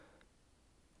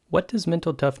What does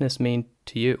mental toughness mean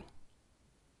to you?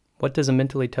 What does a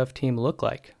mentally tough team look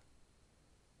like?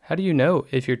 How do you know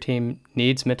if your team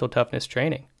needs mental toughness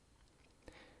training?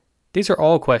 These are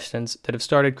all questions that have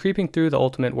started creeping through the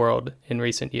Ultimate world in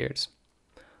recent years.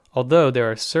 Although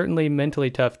there are certainly mentally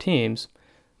tough teams,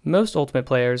 most Ultimate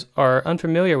players are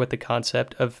unfamiliar with the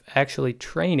concept of actually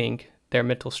training their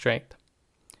mental strength.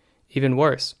 Even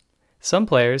worse, some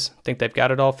players think they've got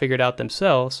it all figured out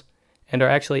themselves and are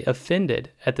actually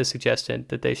offended at the suggestion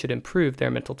that they should improve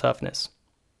their mental toughness.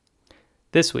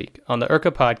 This week on the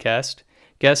IRCA podcast,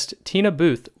 guest Tina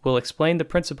Booth will explain the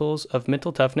principles of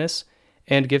mental toughness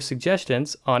and give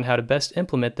suggestions on how to best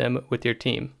implement them with your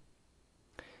team.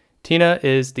 Tina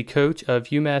is the coach of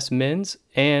UMass Men's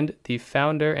and the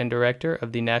founder and director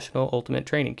of the National Ultimate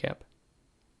Training Camp.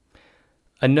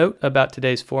 A note about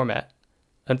today's format.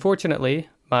 Unfortunately,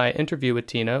 my interview with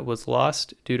Tina was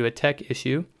lost due to a tech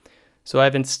issue, so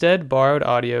I've instead borrowed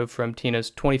audio from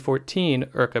Tina's 2014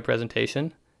 IRCA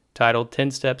presentation titled 10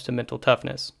 Steps to Mental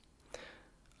Toughness.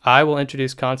 I will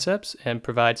introduce concepts and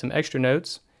provide some extra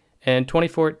notes, and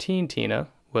 2014 Tina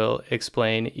will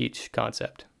explain each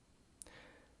concept.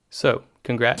 So,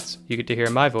 congrats, you get to hear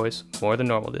my voice more than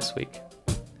normal this week.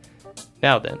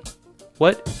 Now then,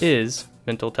 what is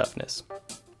mental toughness?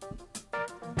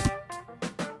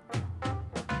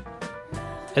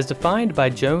 As defined by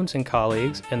Jones and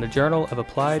colleagues in the Journal of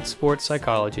Applied Sports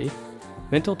Psychology,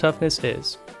 mental toughness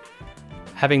is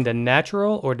having the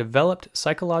natural or developed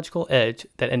psychological edge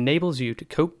that enables you to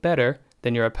cope better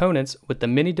than your opponents with the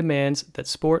many demands that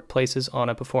sport places on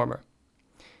a performer.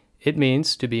 It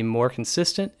means to be more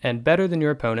consistent and better than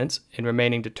your opponents in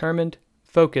remaining determined,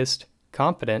 focused,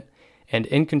 confident, and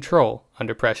in control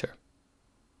under pressure.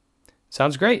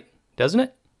 Sounds great, doesn't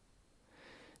it?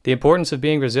 The importance of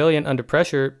being resilient under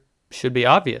pressure should be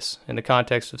obvious in the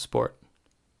context of sport.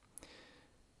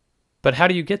 But how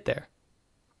do you get there?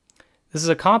 This is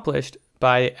accomplished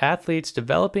by athletes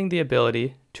developing the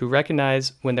ability to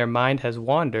recognize when their mind has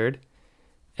wandered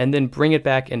and then bring it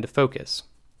back into focus.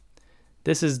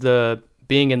 This is the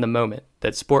being in the moment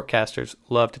that sportcasters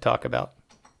love to talk about.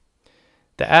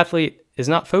 The athlete is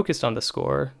not focused on the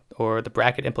score or the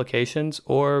bracket implications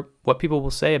or what people will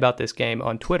say about this game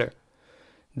on Twitter.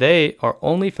 They are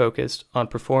only focused on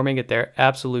performing at their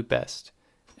absolute best,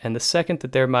 and the second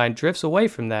that their mind drifts away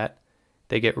from that,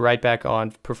 they get right back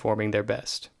on performing their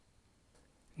best.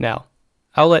 Now,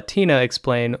 I'll let Tina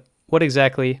explain what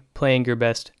exactly playing your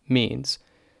best means,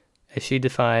 as she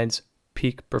defines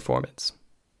peak performance.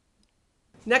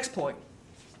 Next point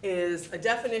is a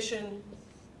definition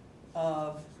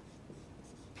of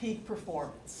peak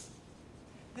performance.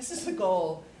 This is the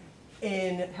goal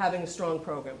in having a strong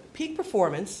program. Peak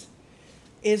performance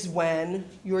is when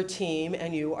your team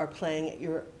and you are playing at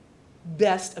your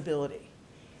best ability.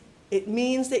 It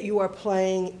means that you are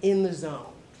playing in the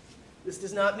zone. This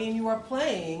does not mean you are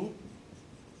playing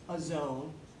a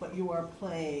zone, but you are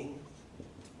playing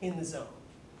in the zone.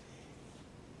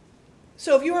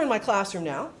 So if you were in my classroom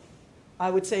now,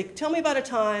 I would say, tell me about a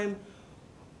time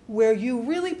where you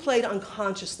really played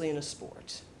unconsciously in a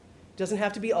sport. It doesn't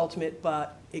have to be ultimate,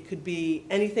 but it could be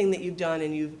anything that you've done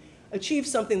and you've achieved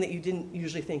something that you didn't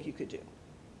usually think you could do.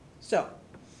 So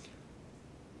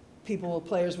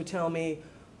players would tell me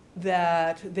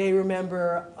that they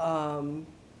remember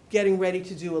getting ready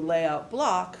to do a layout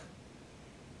block,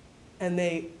 and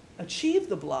they achieve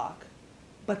the block,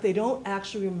 but they don't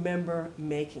actually remember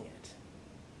making it.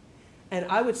 And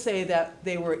I would say that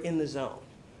they were in the zone.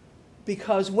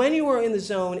 Because when you are in the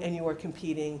zone and you are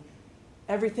competing,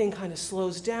 everything kind of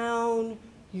slows down,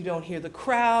 you don't hear the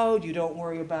crowd, you don't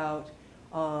worry about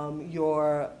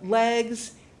your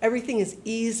legs. Everything is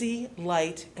easy,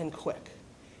 light, and quick.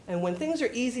 And when things are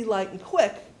easy, light, and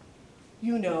quick,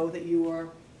 you know that you are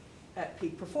at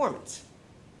peak performance.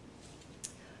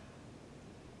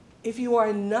 If you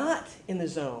are not in the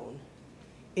zone,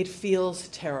 it feels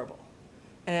terrible.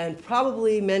 And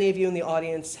probably many of you in the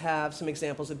audience have some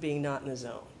examples of being not in the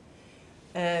zone.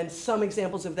 And some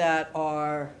examples of that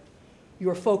are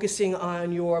you're focusing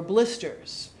on your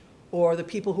blisters, or the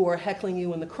people who are heckling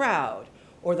you in the crowd,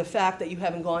 or the fact that you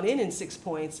haven't gone in 6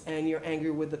 points and you're angry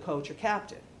with the coach or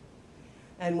captain.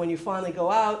 And when you finally go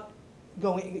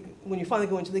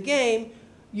into the game,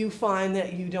 you find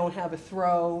that you don't have a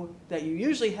throw that you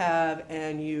usually have,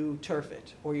 and you turf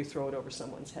it, or you throw it over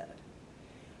someone's head.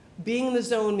 Being in the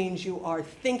zone means you are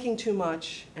thinking too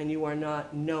much and you are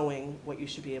not knowing what you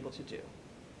should be able to do.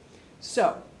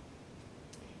 So,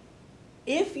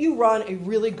 if you run a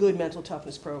really good mental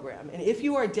toughness program, and if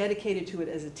you are dedicated to it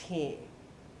as a team,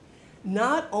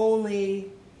 not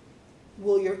only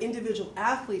will your individual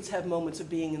athletes have moments of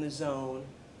being in the zone,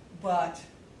 but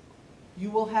you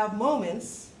will have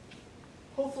moments,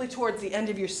 hopefully towards the end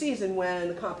of your season when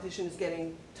the competition is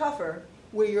getting tougher,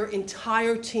 where your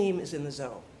entire team is in the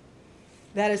zone.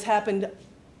 That has happened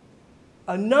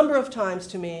a number of times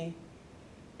to me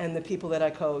and the people that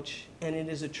I coach, and it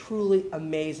is a truly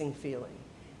amazing feeling.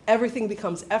 Everything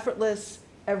becomes effortless,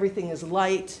 everything is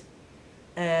light,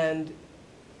 and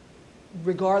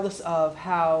regardless of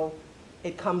how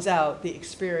it comes out, the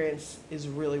experience is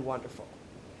really wonderful.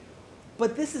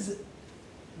 But this is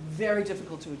very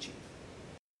difficult to achieve.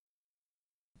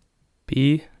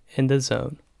 Be in the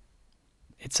zone.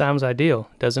 It sounds ideal,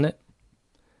 doesn't it?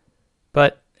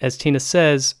 But, as Tina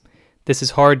says, this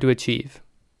is hard to achieve.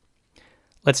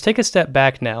 Let's take a step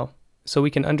back now so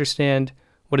we can understand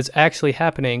what is actually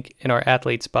happening in our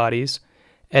athletes' bodies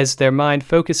as their mind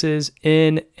focuses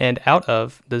in and out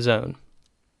of the zone.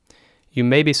 You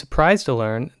may be surprised to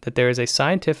learn that there is a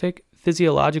scientific,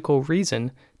 physiological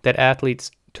reason that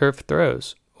athletes turf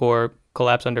throws or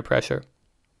collapse under pressure.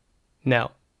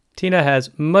 Now, Tina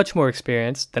has much more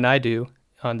experience than I do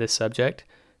on this subject,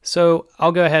 so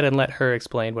I'll go ahead and let her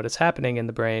explain what is happening in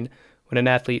the brain when an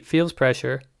athlete feels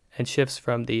pressure and shifts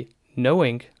from the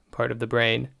knowing part of the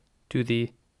brain to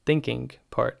the thinking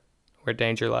part where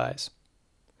danger lies.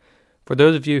 For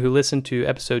those of you who listened to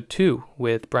episode 2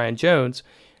 with Brian Jones,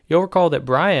 you'll recall that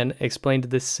Brian explained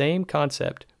this same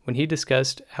concept when he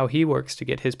discussed how he works to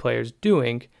get his players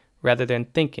doing rather than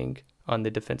thinking on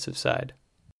the defensive side.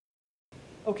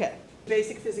 Okay,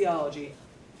 basic physiology.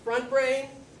 Front brain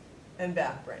and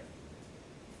back brain.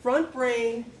 Front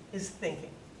brain is thinking.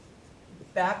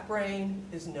 Back brain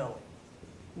is knowing.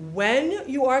 When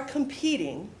you are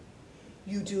competing,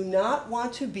 you do not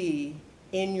want to be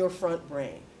in your front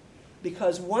brain,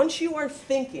 because once you are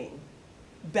thinking,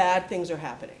 bad things are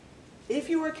happening. If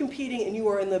you are competing and you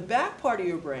are in the back part of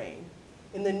your brain,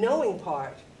 in the knowing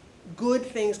part, good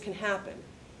things can happen,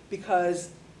 because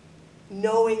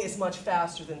knowing is much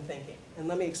faster than thinking. And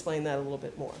let me explain that a little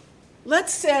bit more.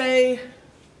 Let's say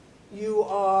you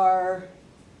are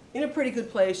in a pretty good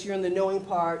place, you're in the knowing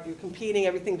part, you're competing,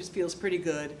 everything feels pretty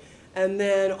good, and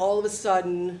then all of a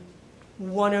sudden,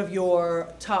 one of your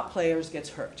top players gets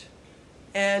hurt.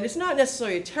 And it's not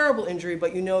necessarily a terrible injury,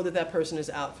 but you know that that person is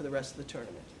out for the rest of the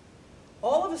tournament.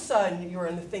 All of a sudden, you're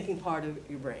in the thinking part of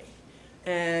your brain,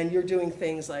 and you're doing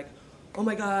things like, oh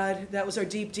my God, that was our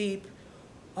deep.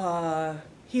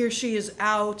 He or she is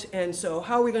out, and so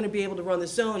how are we going to be able to run the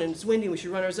zone? And it's windy, we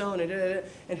should run our zone,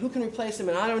 and who can replace him?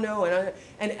 And I don't know.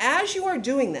 And as you are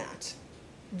doing that,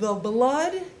 the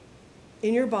blood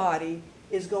in your body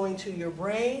is going to your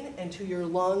brain and to your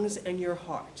lungs and your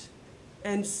heart.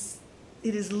 And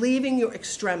it is leaving your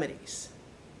extremities.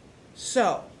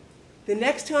 So, the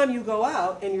next time you go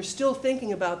out and you're still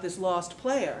thinking about this lost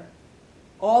player,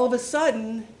 all of a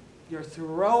sudden, you're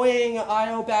throwing an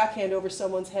IO backhand over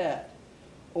someone's head,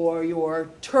 or you're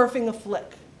turfing a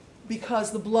flick,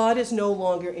 because the blood is no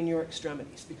longer in your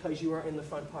extremities, because you are in the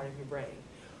front part of your brain.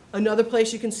 Another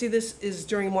place you can see this is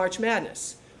during March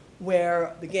Madness,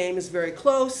 where the game is very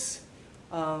close.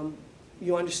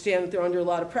 You understand that they're under a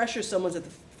lot of pressure. Someone's at the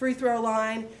free throw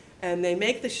line, and they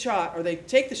make the shot, or they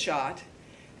take the shot,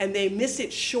 and they miss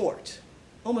it short.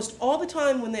 Almost all the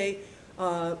time when they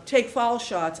take foul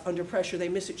shots under pressure, they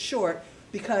miss it short,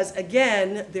 because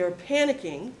again, they're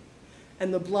panicking,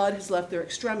 and the blood has left their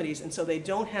extremities, and so they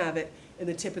don't have it in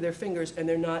the tip of their fingers, and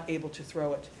they're not able to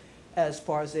throw it as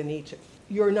far as they need to.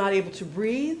 You're not able to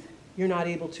breathe, you're not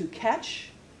able to catch,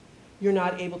 you're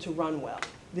not able to run well.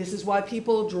 This is why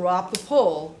people drop the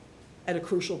pull at a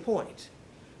crucial point.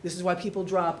 This is why people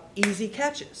drop easy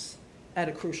catches at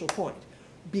a crucial point,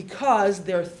 because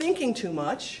they're thinking too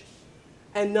much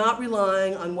and not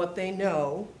relying on what they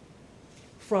know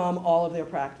from all of their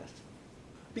practice.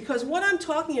 Because what I'm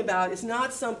talking about is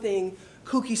not something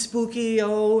kooky spooky,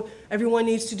 oh, everyone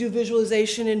needs to do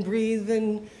visualization and breathe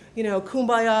and,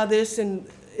 kumbaya this, and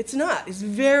it's not. It's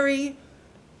very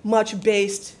much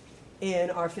based in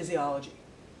our physiology.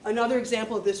 Another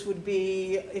example of this would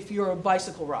be if you're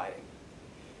bicycle riding.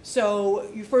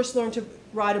 So you first learn to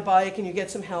ride a bike and you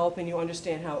get some help and you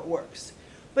understand how it works.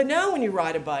 But now when you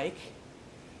ride a bike,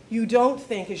 you don't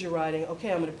think as you're riding,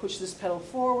 okay, I'm going to push this pedal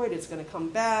forward, it's going to come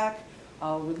back,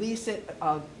 I'll release it,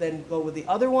 I'll then go with the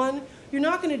other one. You're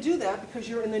not going to do that because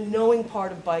you're in the knowing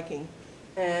part of biking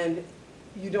and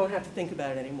you don't have to think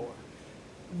about it anymore.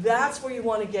 That's where you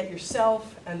want to get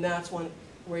yourself, and that's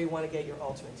where you want to get your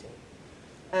ultimate team.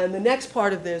 And the next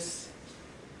part of this,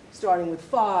 starting with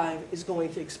 5, is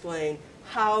going to explain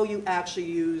how you actually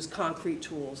use concrete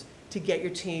tools to get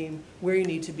your team where you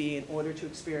need to be in order to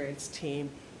experience team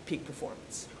peak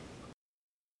performance.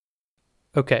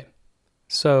 Okay,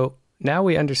 so now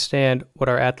we understand what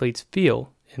our athletes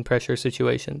feel in pressure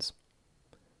situations.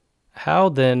 How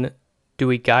then do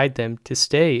we guide them to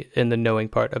stay in the knowing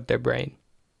part of their brain?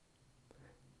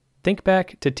 Think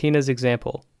back to Tina's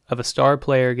example of a star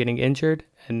player getting injured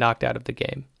and knocked out of the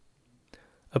game.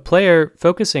 A player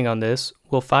focusing on this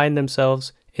will find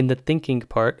themselves in the thinking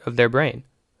part of their brain,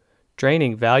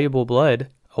 draining valuable blood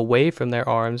away from their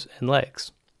arms and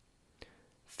legs.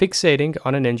 Fixating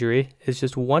on an injury is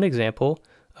just one example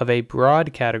of a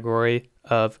broad category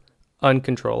of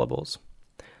uncontrollables.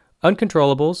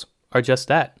 Uncontrollables are just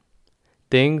that,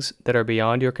 things that are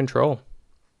beyond your control.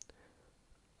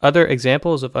 Other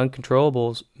examples of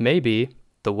uncontrollables may be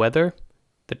the weather,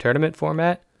 the tournament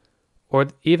format, or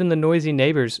even the noisy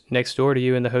neighbors next door to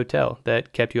you in the hotel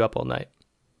that kept you up all night.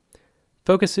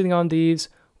 Focusing on these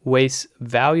wastes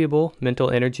valuable mental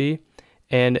energy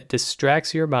and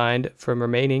distracts your mind from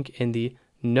remaining in the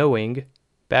knowing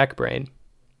back brain.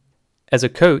 As a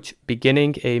coach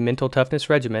beginning a mental toughness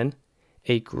regimen,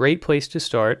 a great place to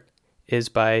start is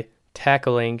by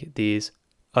tackling these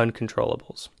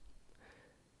uncontrollables.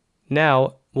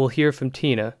 Now we'll hear from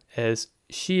Tina as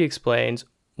she explains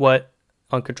what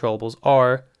uncontrollables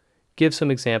are, gives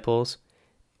some examples,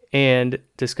 and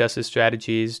discusses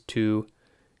strategies to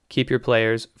keep your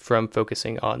players from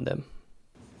focusing on them.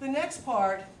 The next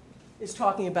part is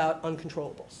talking about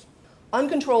uncontrollables.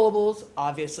 Uncontrollables,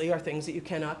 obviously, are things that you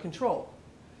cannot control.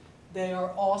 They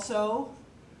are also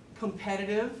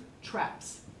competitive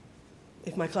traps.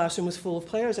 If my classroom was full of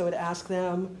players, I would ask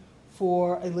them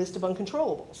for a list of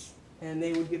uncontrollables. And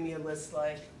they would give me a list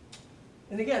like,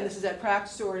 and again, this is at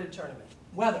practice or at a tournament.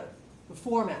 Weather, the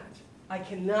format. I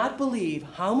cannot believe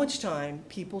how much time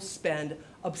people spend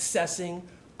obsessing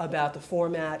about the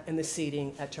format and the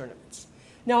seeding at tournaments.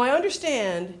 Now, I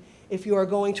understand if you are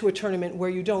going to a tournament where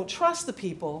you don't trust the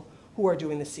people who are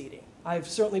doing the seeding. I've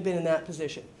certainly been in that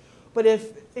position. But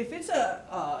if it's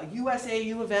a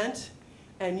USAU event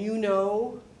and you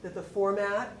know that the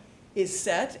format is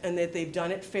set and that they've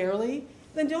done it fairly,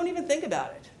 then don't even think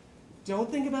about it.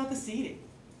 Don't think about the seeding.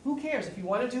 Who cares? If you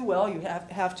want to do well, you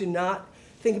have to not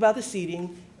think about the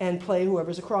seeding and play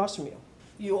whoever's across from you.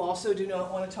 You also do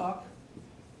not want to talk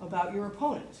about your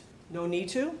opponent. No need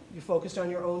to. You're focused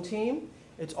on your own team.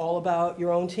 It's all about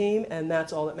your own team, and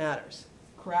that's all that matters.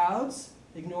 Crowds,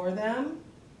 ignore them.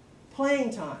 Playing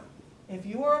time. If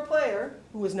you are a player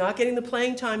who is not getting the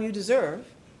playing time you deserve,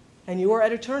 and you are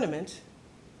at a tournament,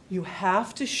 you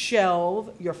have to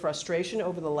shelve your frustration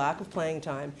over the lack of playing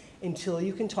time until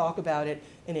you can talk about it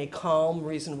in a calm,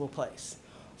 reasonable place.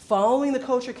 Following the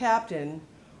coach or captain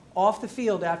off the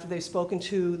field after they've spoken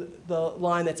to the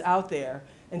line that's out there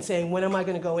and saying, when am I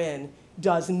going to go in,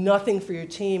 does nothing for your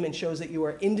team and shows that you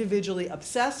are individually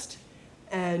obsessed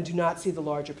and do not see the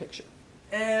larger picture.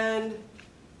 And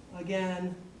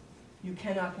again, you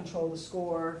cannot control the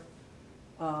score.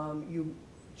 You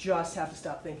just have to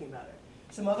stop thinking about it.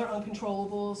 Some other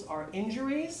uncontrollables are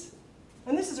injuries.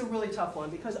 And this is a really tough one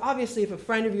because obviously if a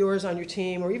friend of yours on your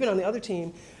team or even on the other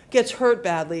team gets hurt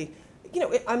badly,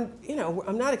 I'm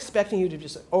not expecting you to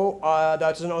just say,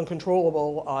 that's an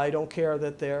uncontrollable. I don't care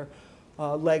that their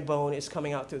leg bone is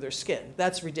coming out through their skin.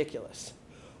 That's ridiculous.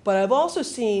 But I've also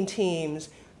seen teams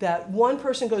that one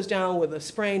person goes down with a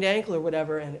sprained ankle or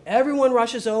whatever, and everyone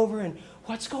rushes over and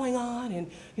what's going on?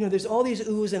 And there's all these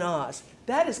oohs and ahs.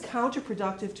 That is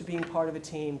counterproductive to being part of a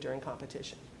team during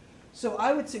competition. So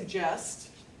I would suggest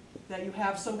that you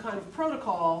have some kind of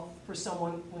protocol for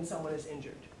someone when someone is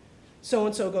injured.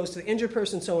 So-and-so goes to the injured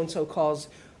person, so-and-so calls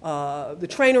the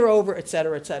trainer over, et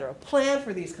cetera, et cetera. Plan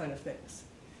for these kind of things.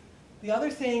 The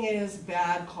other thing is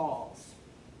bad calls.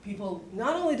 People,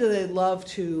 not only do they love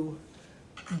to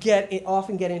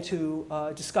often get into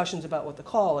discussions about what the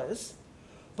call is,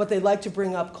 but they like to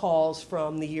bring up calls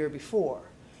from the year before.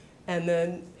 And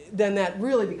then that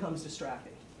really becomes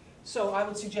distracting. So I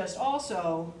would suggest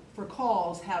also, for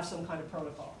calls, have some kind of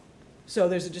protocol. So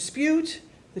there's a dispute,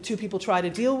 the two people try to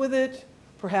deal with it.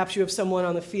 Perhaps you have someone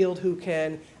on the field who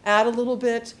can add a little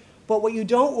bit. But what you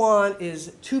don't want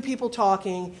is two people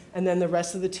talking and then the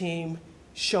rest of the team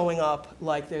showing up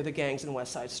like they're the gangs in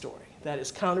West Side Story. That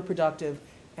is counterproductive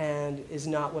and is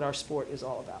not what our sport is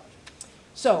all about.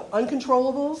 So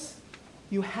uncontrollables,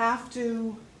 you have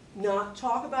to not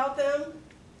talk about them.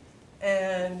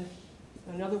 And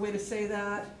another way to say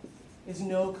that is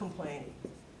no complaining.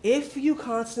 If you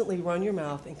constantly run your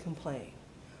mouth and complain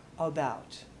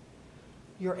about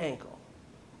your ankle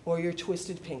or your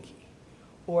twisted pinky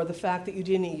or the fact that you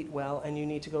didn't eat well and you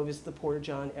need to go visit the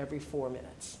Porta-John every 4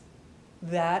 minutes,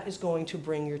 that is going to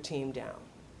bring your team down.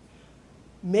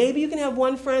 Maybe you can have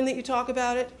one friend that you talk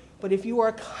about it, but if you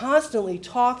are constantly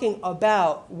talking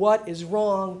about what is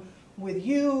wrong with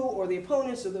you or the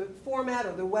opponents or the format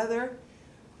or the weather,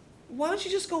 why don't you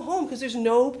just go home? Because there's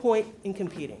no point in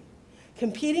competing.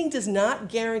 Competing does not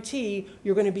guarantee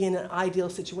you're going to be in an ideal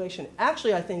situation.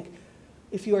 Actually, I think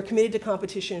if you are committed to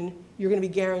competition, you're going to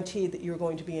be guaranteed that you're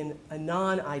going to be in a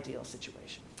non-ideal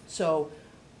situation. So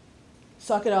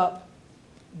suck it up,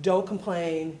 don't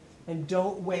complain, and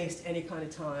don't waste any kind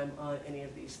of time on any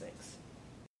of these things.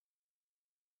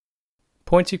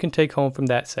 Points you can take home from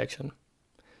that section.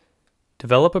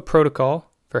 Develop a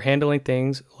protocol for handling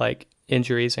things like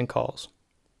injuries and calls.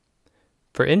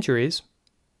 For injuries,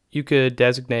 you could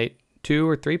designate 2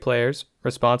 or 3 players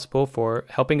responsible for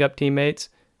helping up teammates,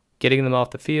 getting them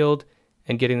off the field,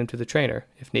 and getting them to the trainer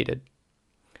if needed.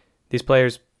 These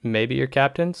players may be your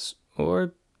captains,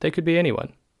 or they could be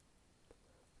anyone.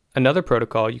 Another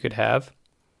protocol you could have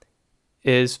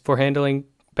is for handling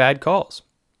bad calls.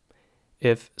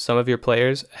 If some of your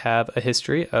players have a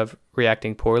history of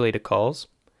reacting poorly to calls,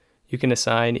 you can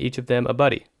assign each of them a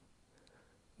buddy.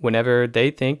 Whenever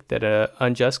they think that an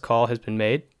unjust call has been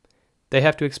made, they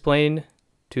have to explain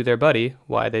to their buddy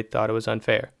why they thought it was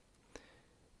unfair.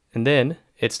 And then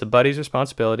it's the buddy's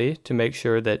responsibility to make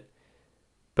sure that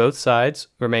both sides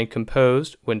remain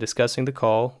composed when discussing the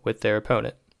call with their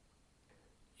opponent.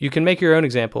 You can make your own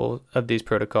example of these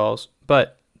protocols,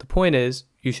 but the point is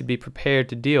you should be prepared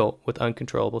to deal with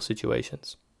uncontrollable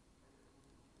situations.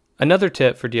 Another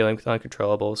tip for dealing with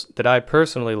uncontrollables that I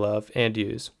personally love and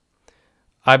use,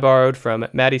 I borrowed from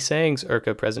Maddie Sang's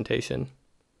IRCA presentation.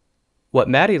 What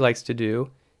Maddie likes to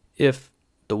do, if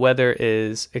the weather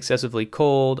is excessively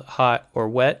cold, hot, or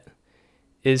wet,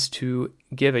 is to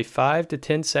give a 5 to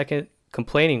 10 second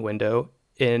complaining window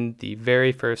in the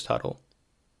very first huddle.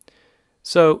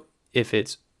 So if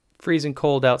it's freezing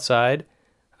cold outside,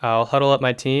 I'll huddle up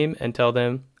my team and tell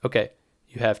them, okay,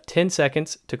 you have 10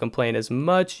 seconds to complain as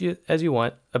much as you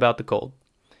want about the cold.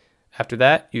 After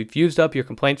that, you've used up your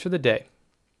complaints for the day.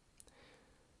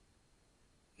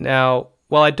 Now,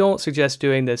 while I don't suggest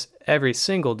doing this every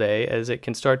single day, as it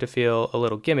can start to feel a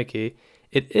little gimmicky,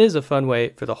 it is a fun way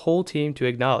for the whole team to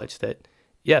acknowledge that,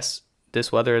 yes,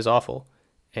 this weather is awful,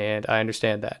 and I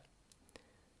understand that.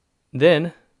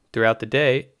 Then, throughout the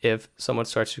day, if someone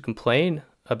starts to complain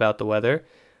about the weather,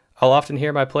 I'll often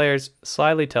hear my players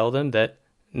slyly tell them that,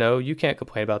 no, you can't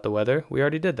complain about the weather, we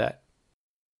already did that.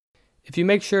 If you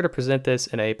make sure to present this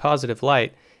in a positive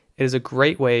light, it is a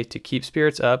great way to keep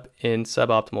spirits up in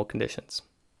suboptimal conditions.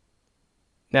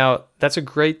 Now, that's a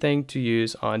great thing to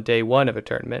use on day 1 of a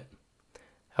tournament.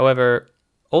 However,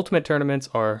 ultimate tournaments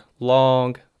are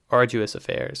long, arduous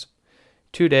affairs.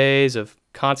 2 days of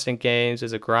constant games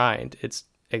is a grind. It's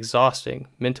exhausting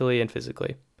mentally and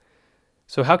physically.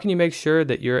 So how can you make sure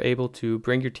that you're able to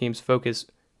bring your team's focus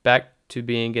back to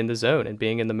being in the zone and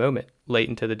being in the moment late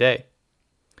into the day?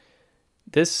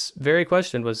 This very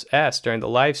question was asked during the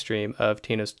live stream of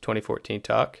Tina's 2014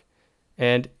 talk,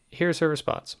 and here's her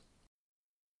response.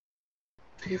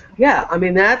 Yeah, I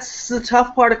mean, that's the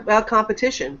tough part about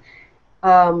competition.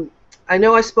 I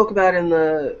know I spoke about in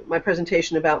my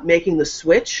presentation about making the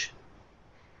switch,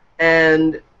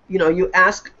 and you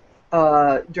ask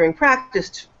during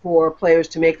practice for players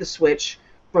to make the switch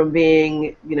from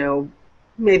being,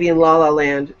 maybe in La La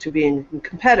Land to being a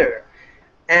competitor,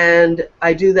 and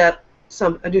I do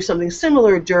something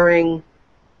similar during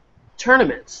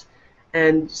tournaments.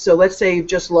 And so let's say you've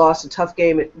just lost a tough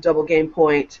game at double game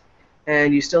point,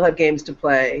 and you still have games to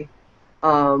play.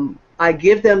 I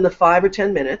give them the 5 or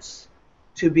 10 minutes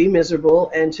to be miserable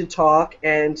and to talk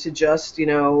and to just,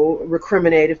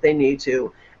 recriminate if they need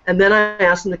to. And then I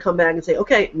ask them to come back and say,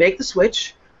 okay, make the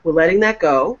switch. We're letting that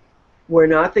go. We're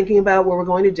not thinking about where we're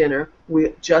going to dinner.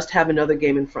 We just have another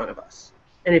game in front of us.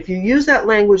 And if you use that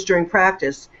language during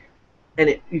practice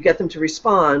and you get them to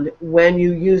respond, when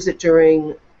you use it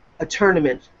during a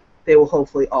tournament, they will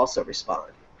hopefully also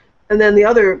respond. And then the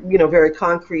other, very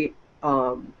concrete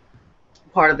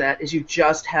part of that is you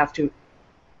just have to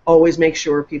always make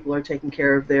sure people are taking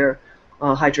care of their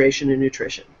hydration and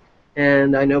nutrition.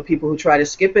 And I know people who try to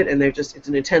skip it, and it's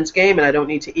an intense game, and I don't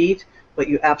need to eat, but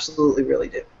you absolutely really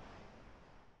do.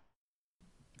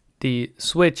 The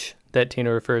switch that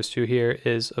Tina refers to here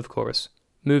is, of course,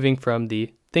 moving from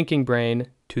the thinking brain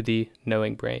to the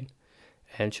knowing brain.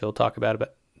 And she'll talk about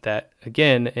that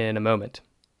again in a moment.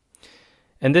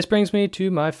 And this brings me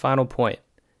to my final point,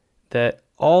 that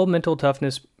all mental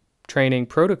toughness training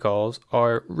protocols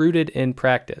are rooted in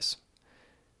practice.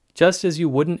 Just as you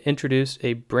wouldn't introduce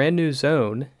a brand new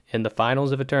zone in the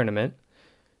finals of a tournament,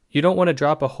 You don't want to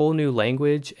drop a whole new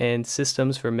language and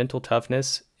systems for mental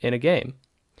toughness in a game.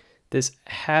 This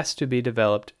has to be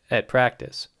developed at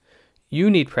practice. You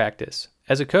need practice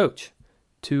as a coach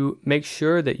to make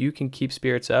sure that you can keep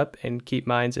spirits up and keep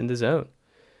minds in the zone.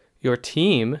 Your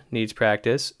team needs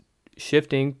practice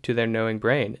shifting to their knowing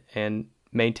brain and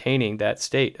maintaining that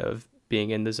state of being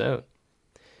in the zone.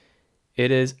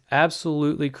 It is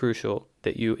absolutely crucial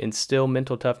that you instill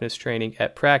mental toughness training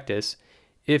at practice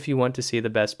if you want to see the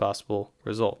best possible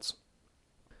results.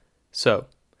 So,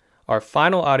 our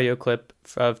final audio clip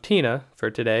of Tina for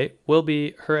today will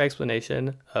be her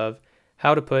explanation of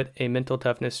how to put a mental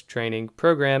toughness training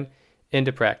program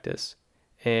into practice.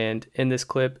 And in this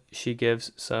clip, she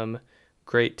gives some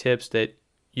great tips that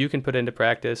you can put into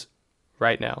practice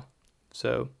right now.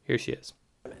 So here she is.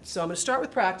 So I'm going to start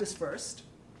with practice first.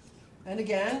 And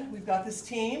again, we've got this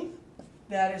team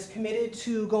that is committed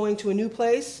to going to a new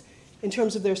place in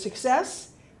terms of their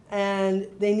success, and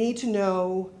they need to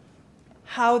know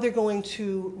how they're going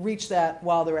to reach that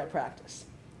while they're at practice.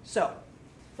 So,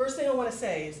 first thing I want to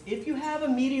say is if you have a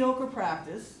mediocre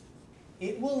practice,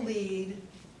 it will lead,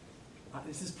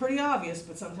 this is pretty obvious,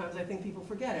 but sometimes I think people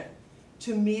forget it,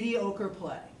 to mediocre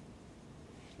play.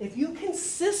 If you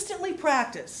consistently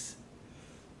practice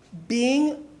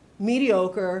being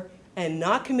mediocre and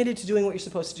not committed to doing what you're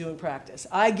supposed to do in practice,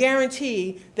 I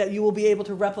guarantee that you will be able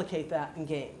to replicate that in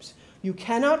games. You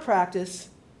cannot practice,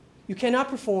 you cannot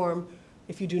perform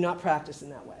if you do not practice in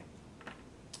that way.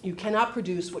 You cannot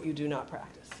produce what you do not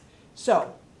practice.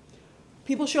 So,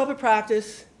 people show up at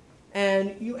practice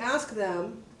and you ask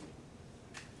them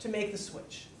to make the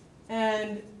switch.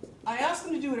 And I ask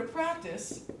them to do it at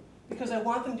practice because I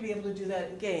want them to be able to do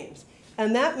that in games.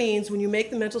 And that means when you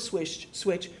make the mental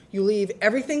switch, you leave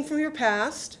everything from your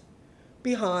past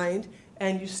behind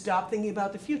and you stop thinking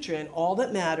about the future. And all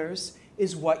that matters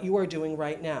is what you are doing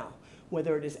right now,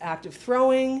 whether it is active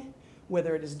throwing,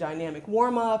 whether it is dynamic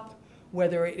warm-up,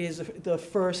 whether it is the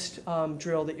first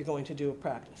drill that you're going to do at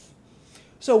practice.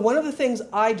 So one of the things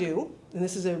I do, and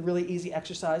this is a really easy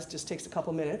exercise, just takes a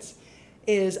couple minutes,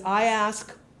 is I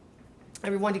ask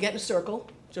everyone to get in a circle,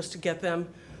 just to get them,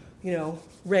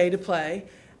 ready to play.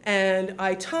 And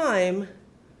I time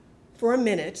for a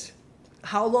minute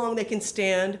how long they can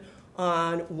stand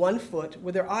on one foot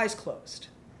with their eyes closed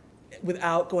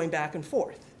without going back and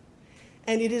forth.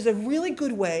 And it is a really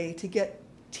good way to get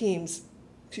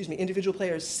individual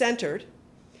players centered,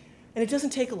 and it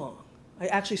doesn't take long. I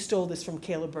actually stole this from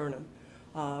Kayla Burnham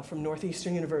from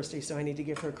Northeastern University, so I need to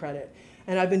give her credit.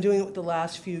 And I've been doing it the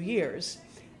last few years,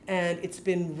 and it's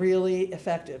been really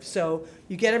effective. So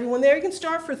you get everyone there. You can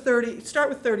start with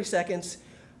 30 seconds.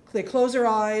 They close their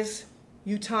eyes,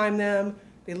 you time them,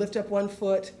 they lift up one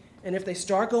foot, and if they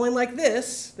start going like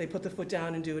this, they put the foot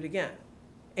down and do it again.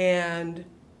 And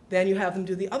then you have them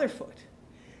do the other foot.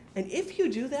 And if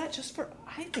you do that just for,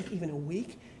 I think, even a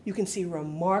week, you can see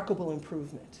remarkable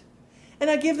improvement. And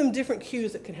I give them different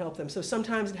cues that can help them. So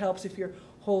sometimes it helps if you're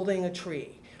holding a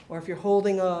tree, or if you're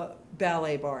holding a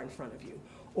ballet bar in front of you,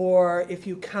 or if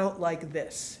you count like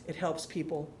this. It helps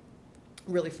people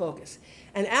really focus.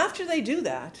 And after they do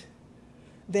that,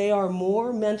 they are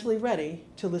more mentally ready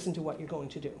to listen to what you're going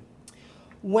to do.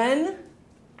 When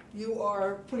you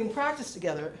are putting practice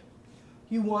together,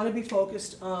 you want to be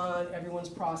focused on everyone's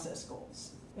process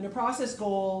goals. And a process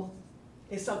goal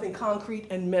is something concrete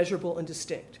and measurable and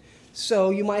distinct. So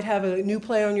you might have a new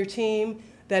player on your team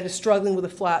that is struggling with a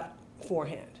flat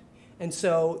forehand. And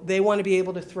so they want to be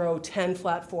able to throw 10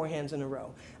 flat forehands in a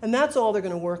row. And that's all they're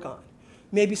going to work on.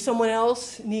 Maybe someone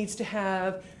else needs to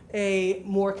have a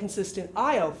more consistent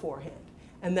IO forehand,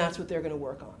 and that's what they're going to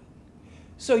work on.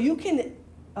 So you can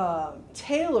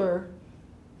tailor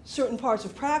certain parts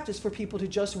of practice for people to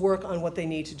just work on what they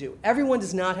need to do. Everyone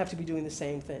does not have to be doing the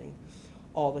same thing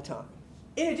all the time.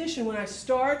 In addition, when I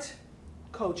start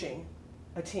coaching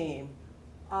a team,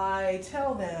 I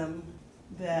tell them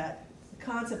that the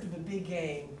concept of a big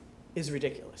game is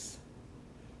ridiculous.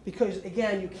 Because,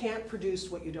 again, you can't produce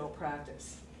what you don't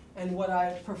practice. And what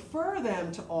I prefer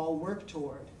them to all work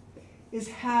toward is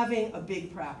having a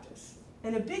big practice.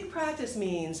 And a big practice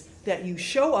means that you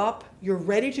show up, you're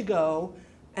ready to go,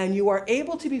 and you are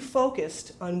able to be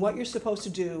focused on what you're supposed to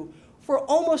do for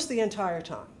almost the entire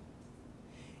time.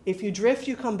 If you drift,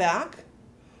 you come back.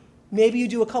 Maybe you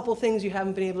do a couple things you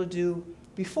haven't been able to do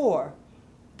before.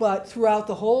 But throughout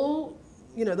the whole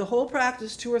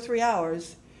practice, 2 or 3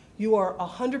 hours, you are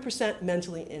 100%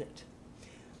 mentally in it.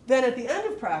 Then at the end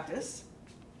of practice,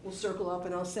 we'll circle up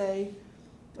and I'll say,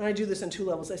 and I do this on 2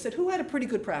 levels, I said, who had a pretty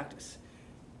good practice?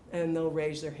 And they'll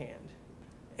raise their hand.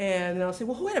 And then I'll say,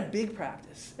 well, who had a big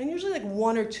practice? And usually like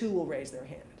 1 or 2 will raise their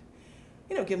hand.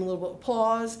 give them a little bit of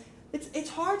applause. It's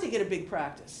hard to get a big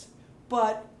practice,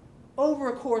 but over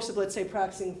a course of, let's say,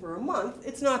 practicing for a month,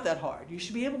 it's not that hard. You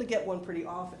should be able to get one pretty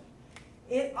often.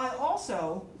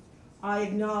 I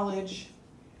acknowledge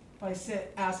by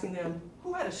asking them,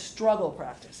 who had a struggle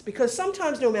practice? Because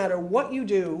sometimes no matter what you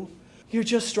do, you're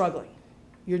just struggling.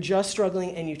 You're just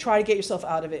struggling, and you try to get yourself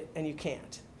out of it, and you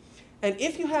can't. And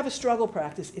if you have a struggle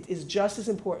practice, it is just as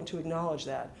important to acknowledge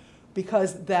that,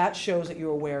 because that shows that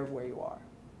you're aware of where you are.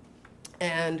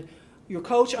 And your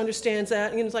coach understands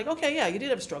that, and it's like, okay, yeah, you did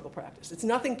have a struggle practice. It's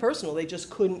nothing personal. They just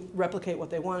couldn't replicate what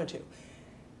they wanted to.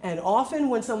 And often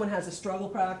when someone has a struggle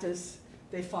practice,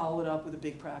 they follow it up with a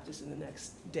big practice in the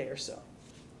next day or so.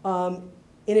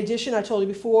 In addition, I told you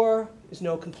before, there's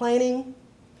no complaining.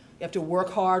 You have to work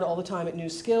hard all the time at new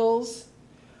skills.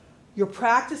 Your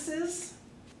practices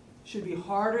should be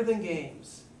harder than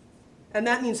games. And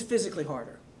that means physically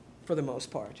harder, for the most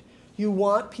part. You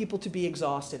want people to be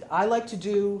exhausted. I like to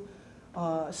do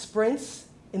sprints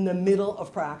in the middle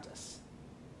of practice,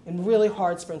 and really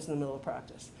hard sprints in the middle of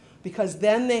practice, because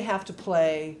then they have to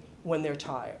play when they're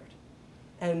tired.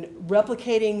 And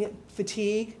replicating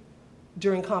fatigue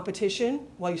during competition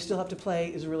while you still have to play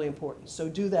is really important. So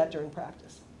do that during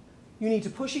practice. You need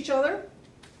to push each other,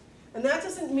 and that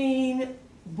doesn't mean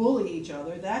bully each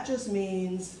other. That just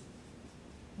means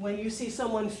when you see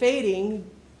someone fading,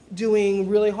 doing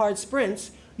really hard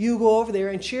sprints, you go over there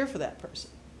and cheer for that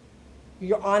person.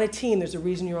 You're on a team. There's a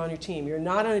reason you're on your team. You're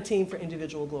not on a team for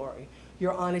individual glory.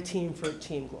 You're on a team for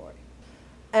team glory.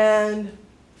 And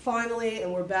finally,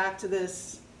 and we're back to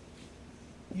this,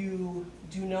 you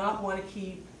do not want to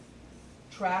keep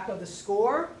track of the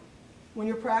score when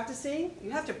you're practicing. You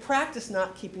have to practice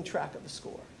not keeping track of the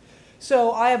score.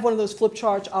 So I have one of those flip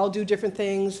charts. I'll do different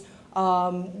things.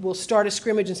 We'll start a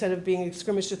scrimmage. Instead of being a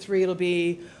scrimmage to 3, it'll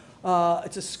be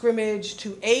it's a scrimmage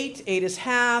to 8. 8 is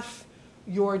half.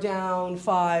 You're down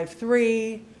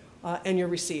 5-3, and you're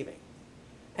receiving.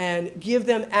 And give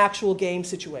them actual game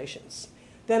situations.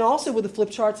 Then also with the flip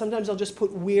chart, sometimes I'll just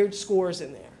put weird scores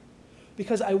in there,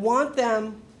 because I want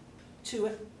them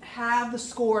to have the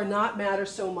score not matter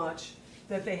so much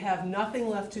that they have nothing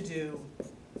left to do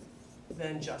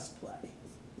than just play.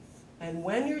 And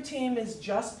when your team is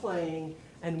just playing,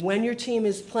 and when your team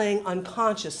is playing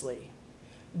unconsciously,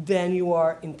 then you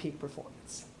are in peak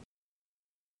performance.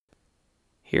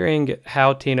 Hearing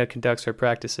how Tina conducts her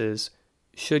practices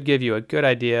should give you a good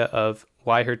idea of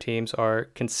why her teams are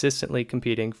consistently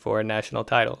competing for national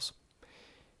titles.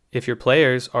 If your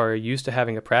players are used to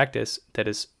having a practice that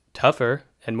is tougher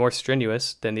and more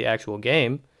strenuous than the actual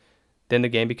game, then the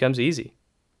game becomes easy.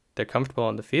 They're comfortable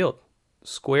on the field,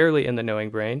 squarely in the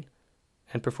knowing brain,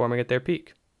 and performing at their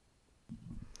peak.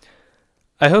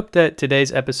 I hope that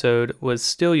today's episode was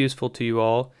still useful to you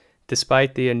all,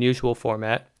 despite the unusual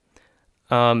format.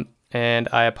 And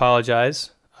I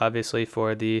apologize, obviously,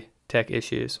 for the tech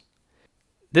issues.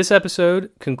 This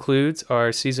episode concludes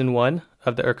our Season 1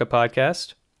 of the IRCA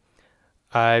podcast.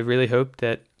 I really hope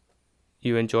that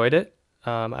you enjoyed it.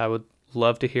 I would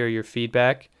love to hear your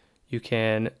feedback. You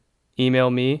can email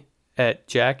me at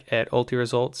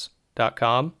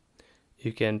jack@ultiresults.com.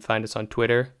 You can find us on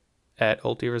Twitter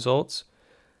 @ultiresults.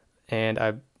 And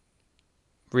I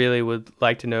really would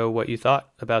like to know what you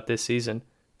thought about this season.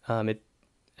 It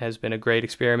has been a great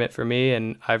experiment for me,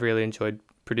 and I've really enjoyed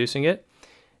producing it.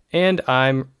 And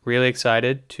I'm really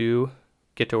excited to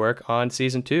get to work on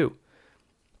Season 2.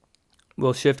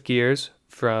 We'll shift gears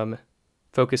from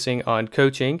focusing on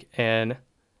coaching and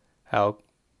how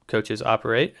coaches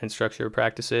operate and structure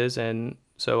practices and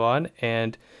so on,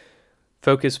 and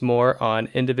focus more on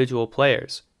individual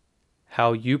players,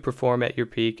 how you perform at your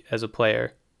peak as a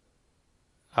player.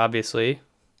 Obviously,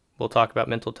 we'll talk about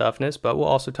mental toughness, but we'll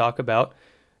also talk about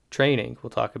training. We'll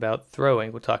talk about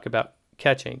throwing. We'll talk about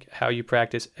catching, how you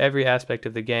practice every aspect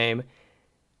of the game,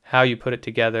 how you put it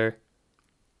together,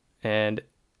 and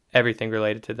everything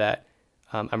related to that.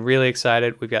 I'm really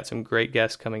excited. We've got some great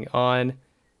guests coming on,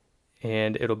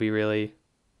 and it'll be really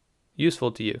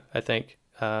useful to you, I think,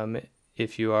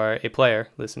 if you are a player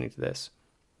listening to this.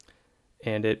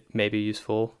 And it may be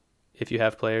useful if you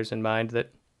have players in mind that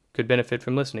could benefit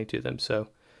from listening to them, so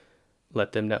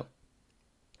let them know.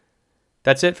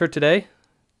 That's it for today.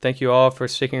 Thank you all for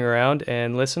sticking around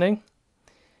and listening.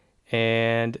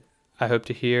 And I hope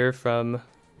to hear from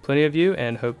plenty of you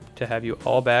and hope to have you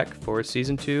all back for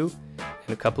Season 2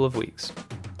 in a couple of weeks.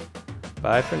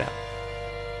 Bye for now.